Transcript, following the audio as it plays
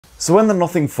So when the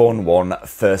Nothing Phone 1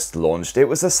 first launched, it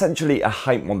was essentially a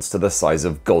hype monster the size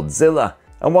of Godzilla.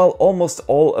 And while almost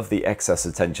all of the excess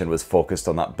attention was focused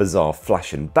on that bizarre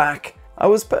flashing back, I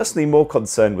was personally more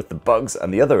concerned with the bugs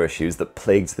and the other issues that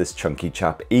plagued this chunky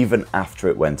chap even after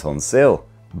it went on sale.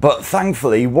 But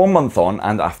thankfully, 1 month on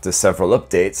and after several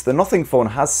updates, the Nothing Phone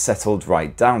has settled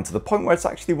right down to the point where it's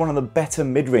actually one of the better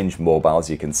mid-range mobiles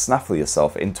you can snaffle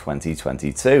yourself in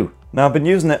 2022. Now, I've been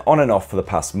using it on and off for the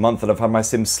past month, and I've had my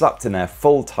SIM slapped in there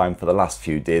full time for the last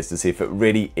few days to see if it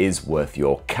really is worth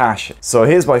your cash. So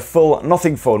here's my full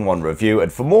Nothing Phone 1 review,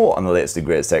 and for more on the latest and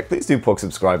greatest tech, please do poke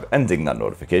subscribe and ding that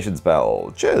notifications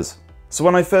bell. Cheers! So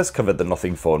when I first covered the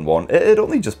Nothing Phone 1, it had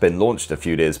only just been launched a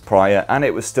few days prior, and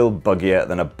it was still buggier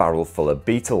than a barrel full of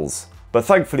beetles. But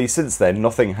thankfully since then,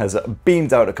 Nothing has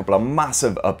beamed out a couple of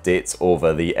massive updates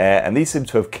over the air, and these seem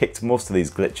to have kicked most of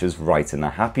these glitches right in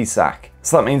the happy sack.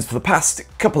 So that means for the past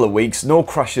couple of weeks, no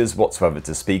crashes whatsoever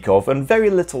to speak of, and very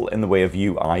little in the way of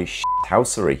UI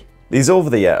shithousery. These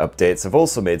over-the-air updates have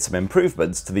also made some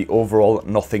improvements to the overall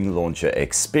Nothing launcher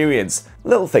experience.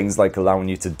 Little things like allowing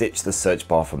you to ditch the search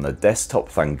bar from the desktop,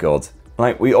 thank God.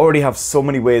 Like, we already have so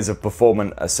many ways of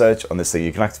performing a search on this thing.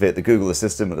 You can activate the Google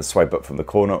Assistant with a swipe up from the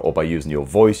corner or by using your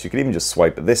voice. You can even just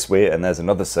swipe it this way and there's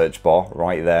another search bar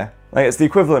right there. Like, it's the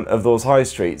equivalent of those high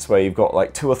streets where you've got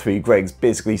like 2 or 3 Gregs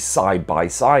basically side by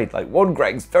side. Like, one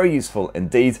Greg's very useful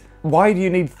indeed. Why do you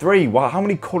need 3? How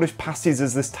many Cornish pasties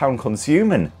is this town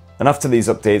consuming? And after these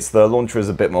updates, the launcher is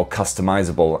a bit more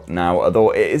customizable now,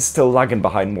 although it is still lagging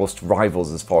behind most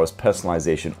rivals as far as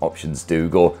personalization options do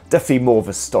go. Definitely more of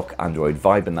a stock Android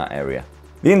vibe in that area.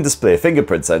 The in-display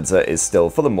fingerprint sensor is still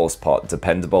for the most part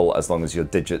dependable as long as your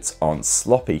digits aren't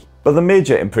sloppy. But the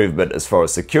major improvement as far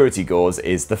as security goes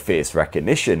is the face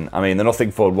recognition. I mean, the Nothing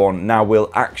Phone 1 now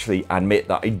will actually admit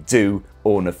that I do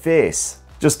own a face.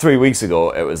 Just 3 weeks ago,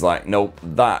 it was like, nope,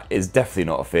 that is definitely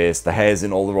not a face, the hair's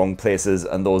in all the wrong places,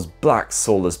 and those black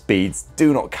soulless beads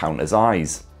do not count as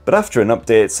eyes. But after an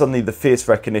update, suddenly the face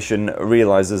recognition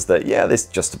realizes that, yeah, this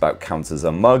just about counts as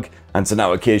a mug, and so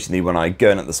now occasionally when I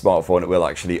gun at the smartphone, it will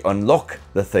actually unlock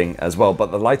the thing as well,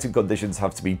 but the lighting conditions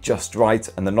have to be just right,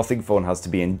 and the Nothing Phone has to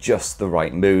be in just the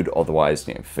right mood, otherwise,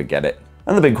 forget it.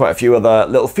 And there have been quite a few other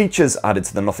little features added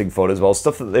to the Nothing Phone as well,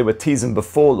 stuff that they were teasing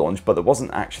before launch but that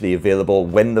wasn't actually available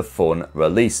when the phone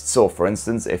released. So for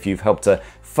instance, if you've helped to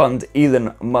fund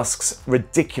Elon Musk's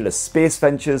ridiculous space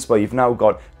ventures, well, you've now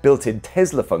got built-in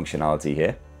Tesla functionality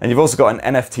here. And you've also got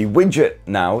an NFT widget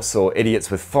now, so idiots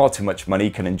with far too much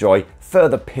money can enjoy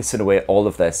further pissing away all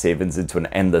of their savings into an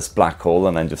endless black hole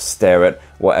and then just stare at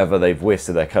whatever they've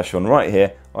wasted their cash on right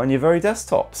here on your very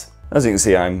desktops. As you can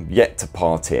see, I'm yet to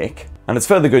partake. And it's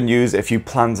further good news if you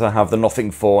plan to have the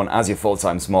Nothing Phone as your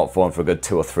full-time smartphone for a good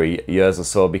 2 or 3 years or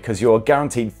so, because you're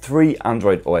guaranteed 3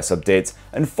 Android OS updates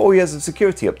and 4 years of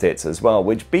security updates as well,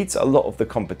 which beats a lot of the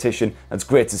competition, and it's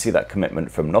great to see that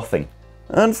commitment from Nothing.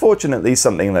 Unfortunately,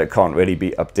 something that can't really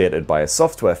be updated by a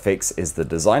software fix is the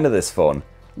design of this phone.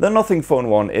 The Nothing Phone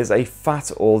 1 is a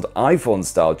fat old iPhone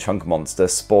style chunk monster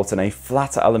sporting a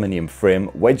flat aluminium frame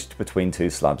wedged between 2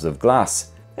 slabs of glass.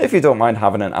 If you don't mind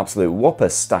having an absolute whopper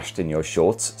stashed in your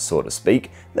shorts, so to speak,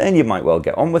 then you might well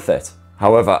get on with it.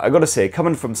 However, I gotta say,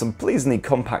 coming from some pleasingly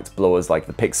compact blowers like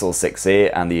the Pixel 6a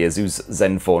and the Asus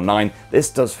Zenfone 9, this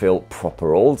does feel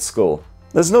proper old school.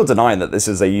 There's no denying that this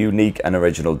is a unique and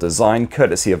original design,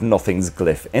 courtesy of Nothing's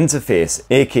glyph interface,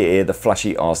 aka the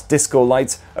flashy arse disco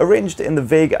lights, arranged in the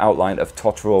vague outline of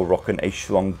Totoro rocking a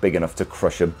schlong big enough to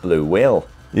crush a blue whale.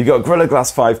 You've got Gorilla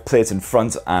Glass 5 plate in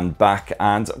front and back,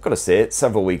 and I've got to say,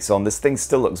 several weeks on, this thing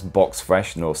still looks box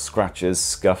fresh, no scratches,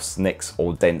 scuffs, nicks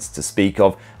or dents to speak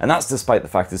of, and that's despite the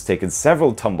fact it's taken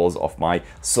several tumbles off my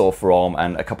sofa arm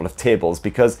and a couple of tables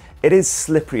because it is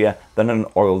slipperier than an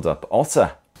oiled up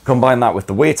otter. Combine that with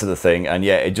the weight of the thing and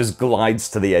yeah, it just glides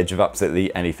to the edge of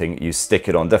absolutely anything you stick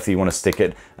it on. Definitely want to stick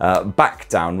it back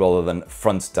down rather than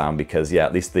front down because yeah,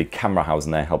 at least the camera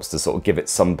housing there helps to sort of give it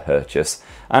some purchase.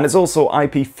 And it's also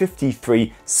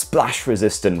IP53 splash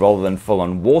resistant rather than full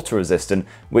on water resistant,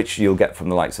 which you'll get from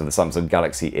the likes of the Samsung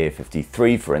Galaxy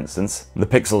A53 for instance, the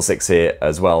Pixel 6a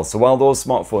as well. So while those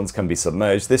smartphones can be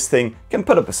submerged, this thing can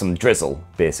put up with some drizzle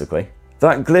basically.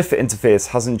 That glyph interface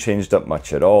hasn't changed up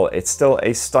much at all. It's still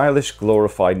a stylish,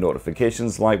 glorified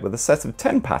notifications light with a set of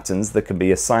 10 patterns that can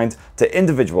be assigned to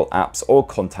individual apps or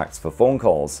contacts for phone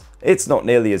calls. It's not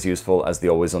nearly as useful as the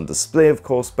always-on display, of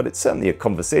course, but it's certainly a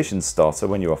conversation starter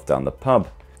when you're off down the pub.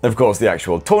 Of course, the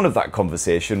actual tone of that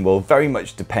conversation will very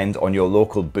much depend on your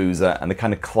local boozer and the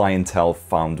kind of clientele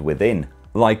found within.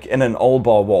 Like in an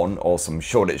all-bar one or some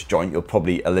Shoreditch joint, you'll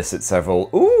probably elicit several,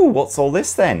 "Ooh, what's all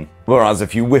this then?" Whereas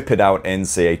if you whip it out in,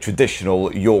 say, a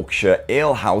traditional Yorkshire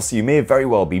alehouse, you may very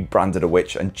well be branded a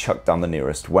witch and chucked down the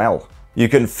nearest well. You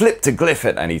can flip to glyph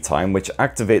at any time, which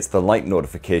activates the light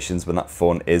notifications when that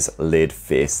phone is laid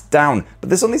face down, but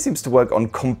this only seems to work on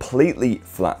completely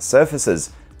flat surfaces.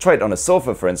 Try it on a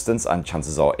sofa, for instance, and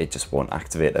chances are it just won't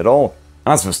activate at all.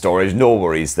 As for storage, no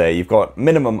worries there. You've got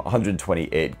minimum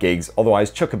 128 gigs, otherwise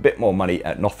chuck a bit more money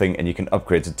at nothing and you can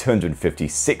upgrade to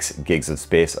 256 gigs of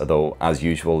space, although as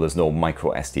usual there's no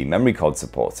micro SD memory card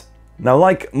support. Now,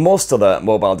 like most other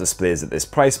mobile displays at this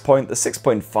price point, the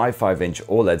 6.55-inch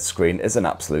OLED screen is an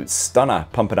absolute stunner,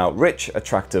 pumping out rich,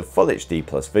 attractive Full HD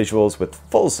Plus visuals with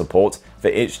full support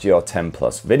for HDR10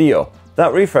 Plus video.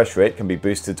 That refresh rate can be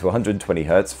boosted to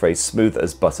 120Hz for a smooth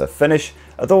as butter finish,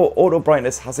 although auto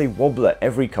brightness has a wobbler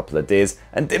every couple of days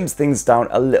and dims things down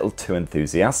a little too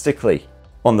enthusiastically.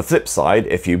 On the flip side,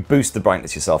 if you boost the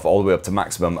brightness yourself all the way up to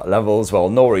maximum levels, well,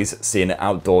 no worries seeing it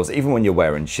outdoors. Even when you're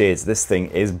wearing shades, this thing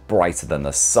is brighter than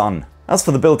the sun. As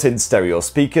for the built-in stereo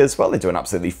speakers, well, they do an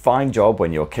absolutely fine job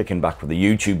when you're kicking back with a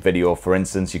YouTube video, for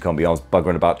instance. You can't be always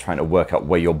buggering about trying to work out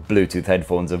where your Bluetooth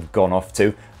headphones have gone off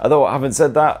to. Although, having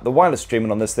said that, the wireless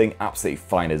streaming on this thing, absolutely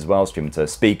fine as well. Streaming to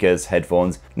speakers,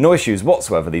 headphones, no issues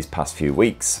whatsoever these past few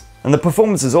weeks. And the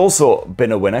performance has also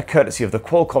been a winner, courtesy of the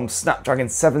Qualcomm Snapdragon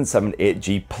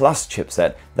 778G Plus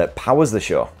chipset that powers the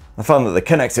show. I found that the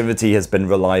connectivity has been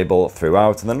reliable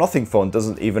throughout, and the Nothing phone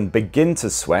doesn't even begin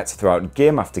to sweat throughout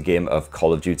game after game of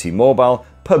Call of Duty Mobile,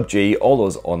 PubG, all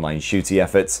those online shooty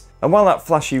efforts. And while that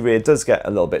flashy rear does get a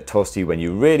little bit toasty when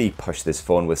you really push this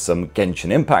phone with some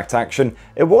Genshin Impact action,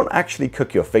 it won't actually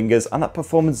cook your fingers, and that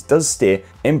performance does stay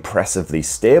impressively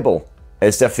stable.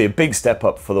 It's definitely a big step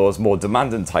up for those more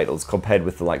demanding titles compared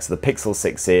with the likes of the Pixel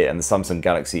 6a and the Samsung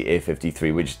Galaxy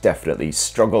A53, which definitely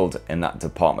struggled in that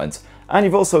department. And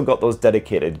you've also got those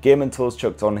dedicated gaming tools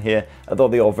chucked on here, although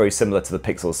they are very similar to the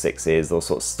Pixel 6a's, those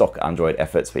sort of stock Android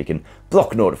efforts where you can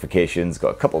block notifications,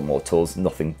 got a couple more tools,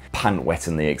 nothing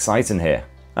pant-wettingly exciting here.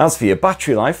 As for your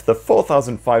battery life, the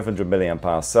 4500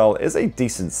 mAh cell is a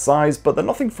decent size, but the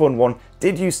Nothing Phone 1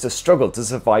 did used to struggle to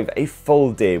survive a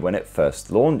full day when it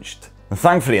first launched.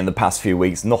 Thankfully, in the past few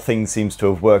weeks, Nothing seems to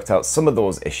have worked out some of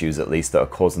those issues at least that are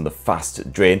causing the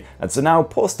fast drain, and so now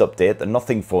post-update, the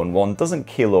Nothing Phone 1 doesn't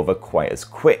keel over quite as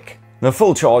quick. The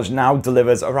full charge now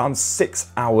delivers around 6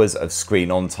 hours of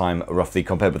screen on time, roughly,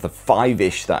 compared with the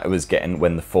 5-ish that I was getting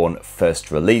when the phone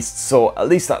first released, so at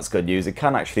least that's good news. It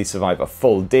can actually survive a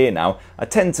full day now. I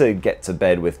tend to get to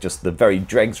bed with just the very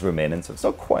dregs remaining, so it's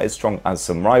not quite as strong as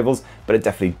some rivals, but it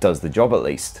definitely does the job at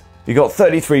least. You've got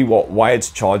 33-watt wired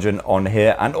charging on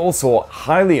here, and also,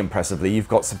 highly impressively, you've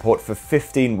got support for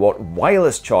 15-watt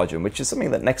wireless charging, which is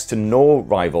something that next to no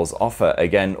rivals offer.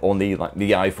 Again, only like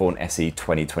the iPhone SE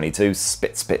 2022,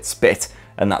 spit,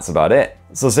 and that's about it.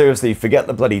 So seriously, forget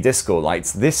the bloody disco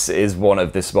lights. This is one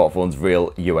of this smartphone's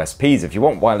real USPs. If you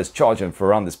want wireless charging for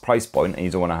around this price point, and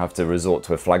you don't want to have to resort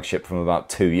to a flagship from about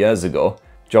 2 years ago,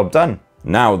 job done.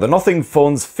 Now, the Nothing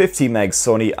Phone's 50MP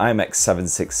Sony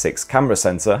IMX766 camera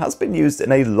sensor has been used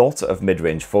in a lot of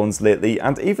mid-range phones lately,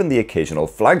 and even the occasional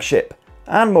flagship.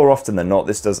 And more often than not,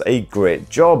 this does a great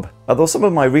job. Although some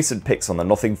of my recent pics on the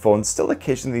Nothing Phone still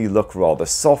occasionally look rather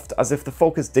soft, as if the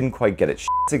focus didn't quite get its shit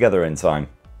together in time.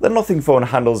 The Nothing Phone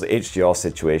handles HDR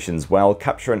situations well,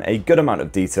 capturing a good amount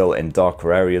of detail in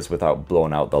darker areas without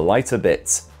blowing out the lighter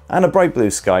bits. And a bright blue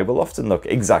sky will often look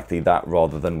exactly that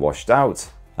rather than washed out.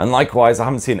 And likewise, I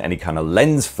haven't seen any kind of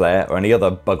lens flare or any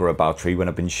other bugger aboutry when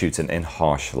I've been shooting in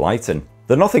harsh lighting.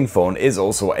 The Nothing Phone is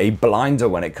also a blinder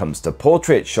when it comes to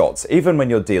portrait shots, even when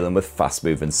you're dealing with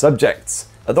fast-moving subjects.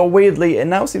 Although weirdly, it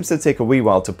now seems to take a wee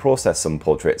while to process some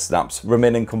portrait snaps,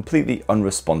 remaining completely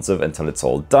unresponsive until it's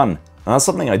all done. And that's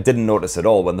something I didn't notice at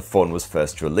all when the phone was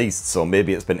first released, so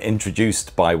maybe it's been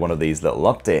introduced by one of these little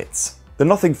updates. The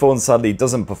Nothing Phone sadly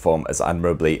doesn't perform as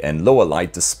admirably in lower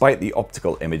light despite the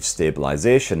optical image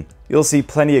stabilization. You'll see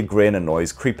plenty of grain and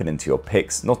noise creeping into your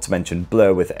pics, not to mention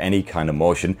blur with any kind of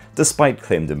motion, despite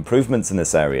claimed improvements in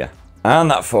this area.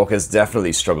 And that focus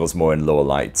definitely struggles more in lower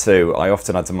light too. I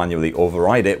often had to manually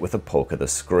override it with a poke of the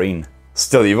screen.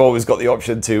 Still, you've always got the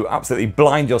option to absolutely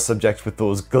blind your subject with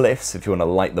those glyphs if you want to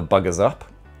light the buggers up.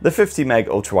 The 50MP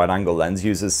ultra-wide-angle lens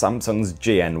uses Samsung's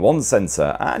JN1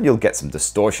 sensor, and you'll get some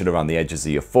distortion around the edges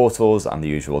of your photos and the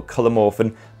usual color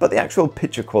morphing, but the actual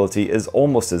picture quality is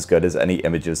almost as good as any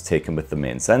images taken with the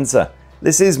main sensor.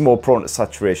 This is more prone to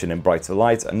saturation in brighter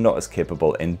light and not as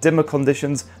capable in dimmer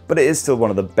conditions, but it is still one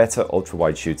of the better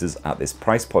ultra-wide shooters at this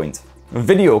price point.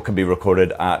 Video can be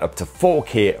recorded at up to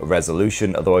 4K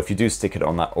resolution, although if you do stick it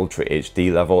on that Ultra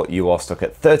HD level, you are stuck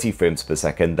at 30 frames per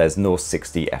second, there's no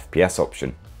 60 FPS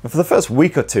option. For the first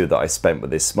week or two that I spent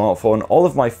with this smartphone, all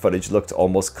of my footage looked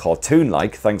almost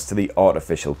cartoon-like thanks to the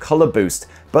artificial colour boost,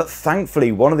 but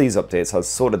thankfully one of these updates has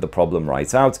sorted the problem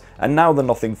right out, and now the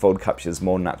Nothing phone captures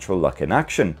more natural look in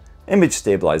action. Image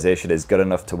stabilization is good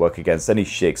enough to work against any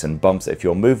shakes and bumps if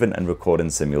you're moving and recording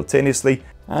simultaneously,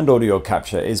 and audio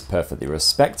capture is perfectly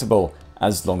respectable,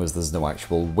 as long as there's no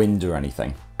actual wind or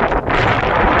anything.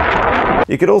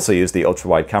 You could also use the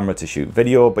ultra-wide camera to shoot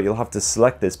video, but you'll have to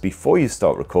select this before you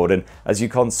start recording, as you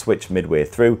can't switch midway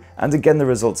through, and again the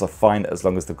results are fine as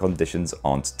long as the conditions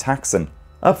aren't taxing.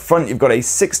 Up front you've got a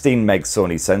 16 meg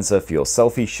Sony sensor for your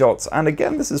selfie shots, and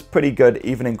again this is pretty good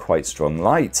even in quite strong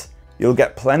light. You'll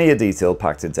get plenty of detail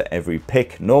packed into every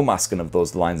pic, no masking of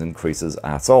those lines and creases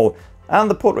at all, and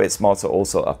the portrait smarts are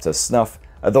also up to snuff,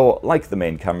 although like the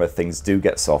main camera things do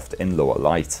get soft in lower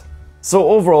light. So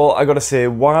overall, I gotta say,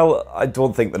 while I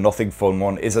don't think the Nothing Phone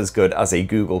 1 is as good as a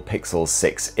Google Pixel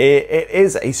 6a, it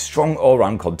is a strong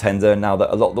all-round contender now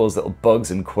that a lot of those little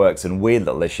bugs and quirks and weird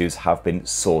little issues have been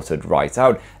sorted right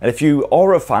out. And if you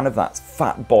are a fan of that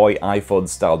fat boy iPhone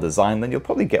style design, then you'll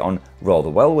probably get on rather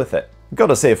well with it.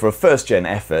 Gotta say, for a first-gen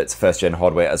effort, first-gen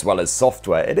hardware as well as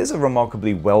software, it is a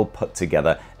remarkably well put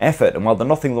together effort, and while the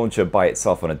Nothing launcher by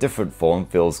itself on a different phone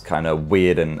feels kinda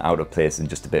weird and out of place and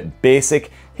just a bit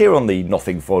basic, here on the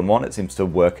Nothing Phone 1 it seems to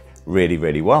work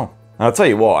really well. And I'll tell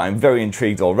you what, I'm very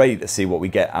intrigued already to see what we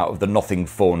get out of the Nothing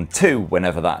Phone 2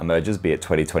 whenever that emerges, be it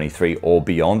 2023 or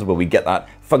beyond. Will we get that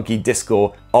funky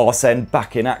disco Arsene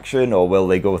back in action, or will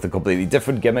they go with a completely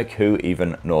different gimmick? Who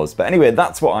even knows? But anyway,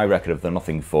 that's what I reckon of the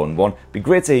Nothing Phone 1. Be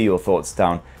great to hear your thoughts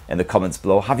down in the comments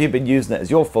below. Have you been using it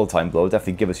as your full-time blow?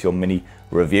 Definitely give us your mini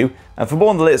review. And for more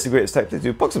on the latest and greatest tech, please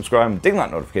do subscribe, ding that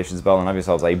notifications bell, and have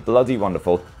yourselves a bloody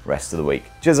wonderful rest of the week.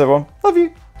 Cheers everyone, love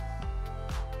you.